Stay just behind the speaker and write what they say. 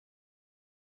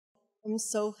I'm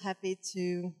so happy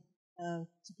to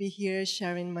be here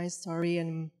sharing my story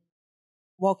and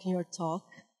walking your talk.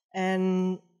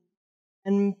 And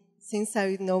and since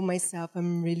I know myself,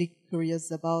 I'm really curious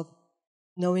about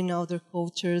knowing other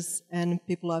cultures and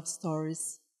people have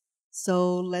stories.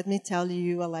 So let me tell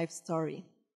you a life story.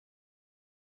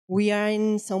 We are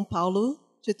in São Paulo,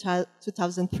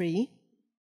 2003.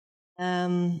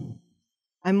 Um,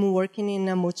 I'm working in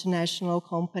a multinational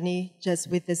company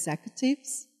just with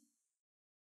executives.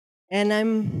 And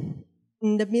I'm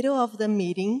in the middle of the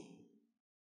meeting,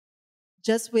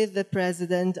 just with the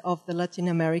president of the Latin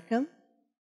America,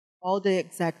 all the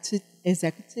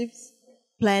executives,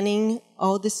 planning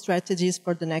all the strategies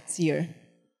for the next year.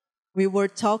 We were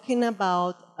talking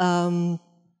about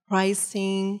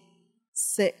pricing,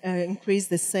 increase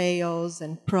the sales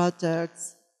and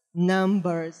products,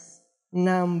 numbers,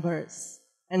 numbers,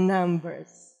 and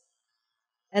numbers.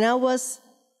 And I was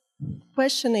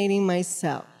questioning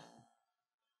myself.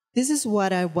 This is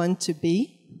what I want to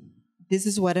be. This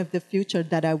is what of the future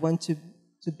that I want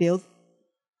to build.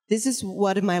 This is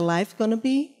what my life gonna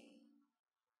be.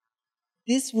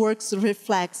 This works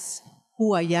reflects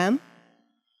who I am.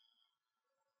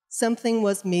 Something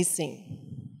was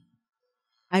missing.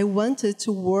 I wanted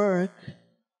to work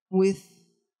with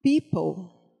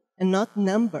people and not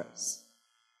numbers.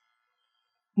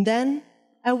 Then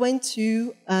I went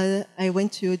to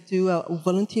do a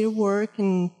volunteer work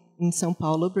in São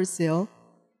Paulo, Brazil,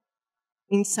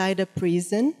 inside a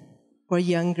prison for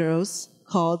young girls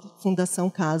called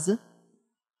Fundação Casa.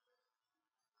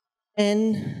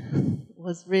 And it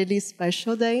was really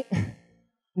special day,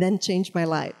 then changed my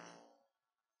life.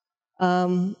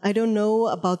 I don't know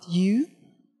about you,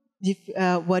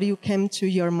 what you came to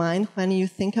your mind when you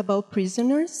think about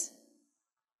prisoners,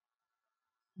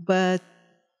 but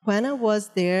when I was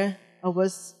there, I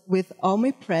was with all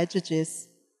my prejudice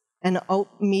and all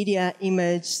media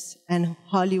images and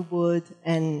Hollywood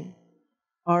and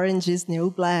Orange is New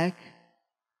Black.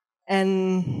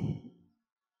 And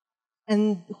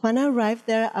when I arrived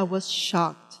there, I was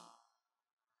shocked.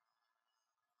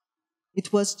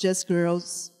 It was just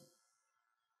girls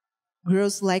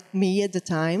like me at the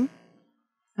time.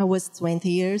 I was 20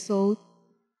 years old.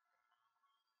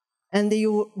 And they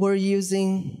were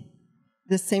using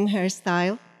the same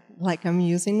hairstyle like I'm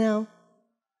using now.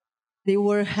 They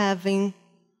were having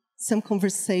some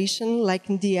conversation, like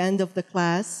in the end of the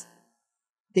class.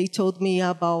 They told me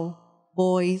about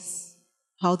boys,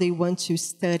 how they want to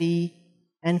study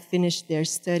and finish their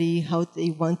study, how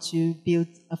they want to build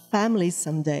a family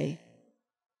someday.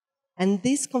 And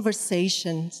these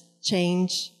conversations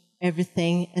change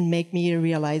everything and make me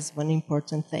realize one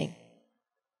important thing.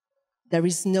 There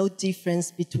is no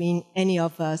difference between any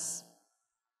of us.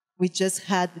 We just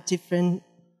had different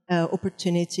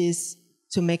opportunities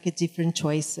to make different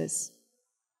choices.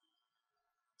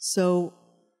 So,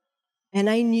 and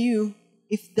I knew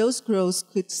if those girls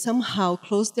could somehow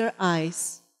close their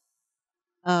eyes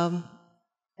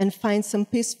and find some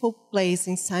peaceful place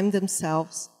inside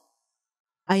themselves,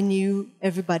 I knew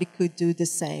everybody could do the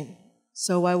same.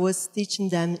 So I was teaching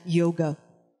them yoga.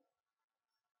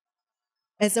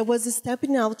 As I was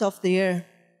stepping out of there,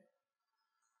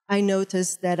 I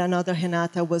noticed that another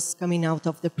Renata was coming out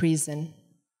of the prison.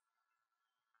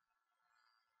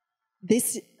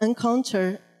 This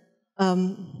encounter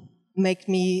made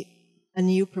me a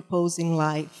new purpose in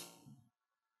life.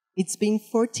 It's been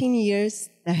 14 years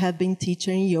that I have been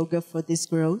teaching yoga for these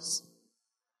girls.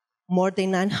 More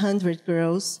than 900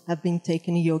 girls have been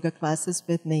taking yoga classes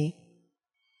with me.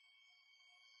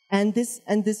 And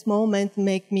this moment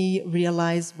made me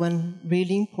realize one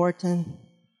really important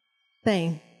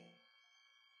thing.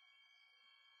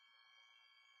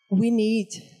 We need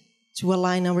to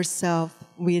align ourselves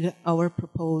with our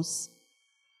purpose.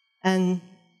 And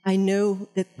I know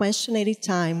that questioning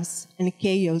times and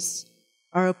chaos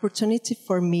are opportunity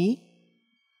for me,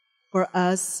 for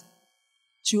us,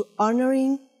 to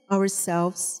honoring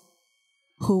ourselves,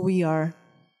 who we are.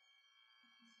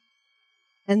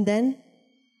 And then,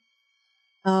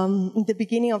 in the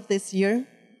beginning of this year,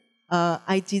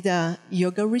 I did a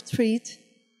yoga retreat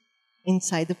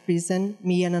inside the prison,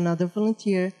 me and another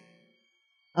volunteer,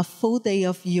 a full day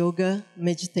of yoga,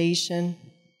 meditation,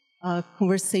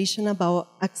 conversation about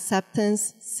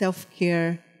acceptance,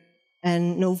 self-care,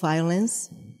 and no violence.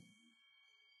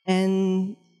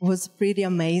 And it was pretty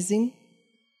amazing.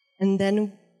 And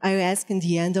then I asked in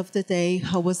the end of the day,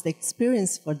 how was the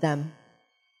experience for them?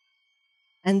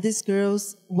 And these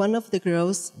girls, one of the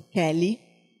girls, Kelly,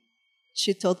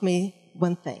 she told me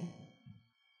one thing.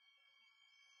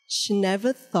 She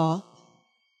never thought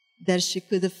that she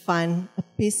could find a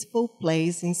peaceful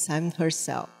place inside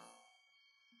herself.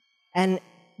 And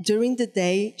during the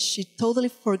day, she totally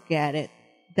forgot it,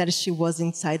 that she was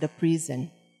inside a prison.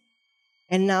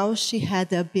 And now she had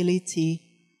the ability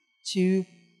to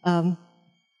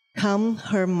calm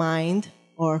her mind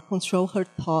or control her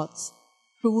thoughts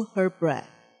through her breath.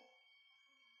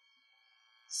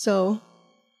 So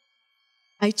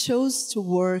I chose to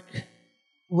work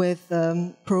with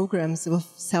programs of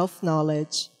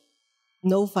self-knowledge,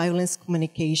 no-violence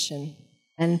communication,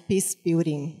 and peace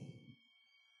building.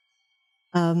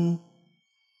 I'm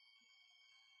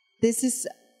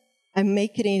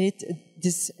making it,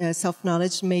 this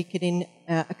self-knowledge, making it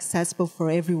accessible for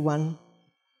everyone,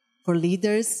 for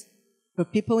leaders, for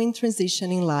people in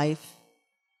transition in life,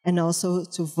 and also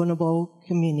to vulnerable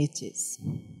communities.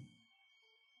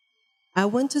 I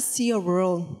want to see a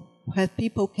world where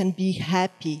people can be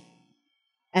happy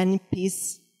and in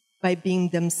peace by being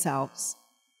themselves.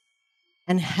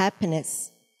 And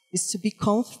happiness is to be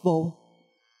comfortable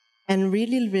and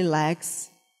really relax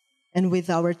and with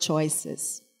our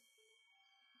choices.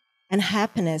 And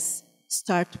happiness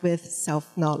starts with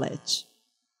self-knowledge.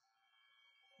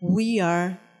 We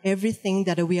are everything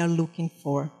that we are looking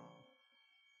for.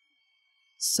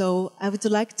 So I would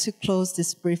like to close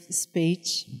this brief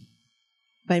speech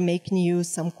by making you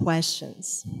some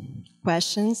questions.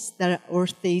 Questions that are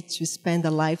worthy to spend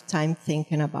a lifetime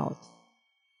thinking about.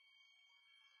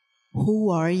 Who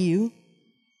are you?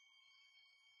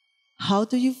 How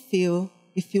do you feel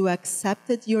if you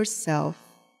accepted yourself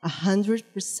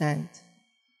 100%?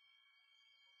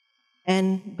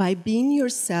 And by being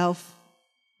yourself,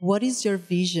 what is your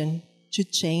vision to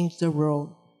change the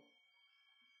world?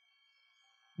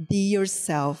 Be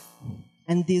yourself,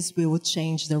 and this will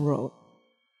change the world.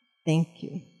 Thank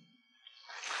you.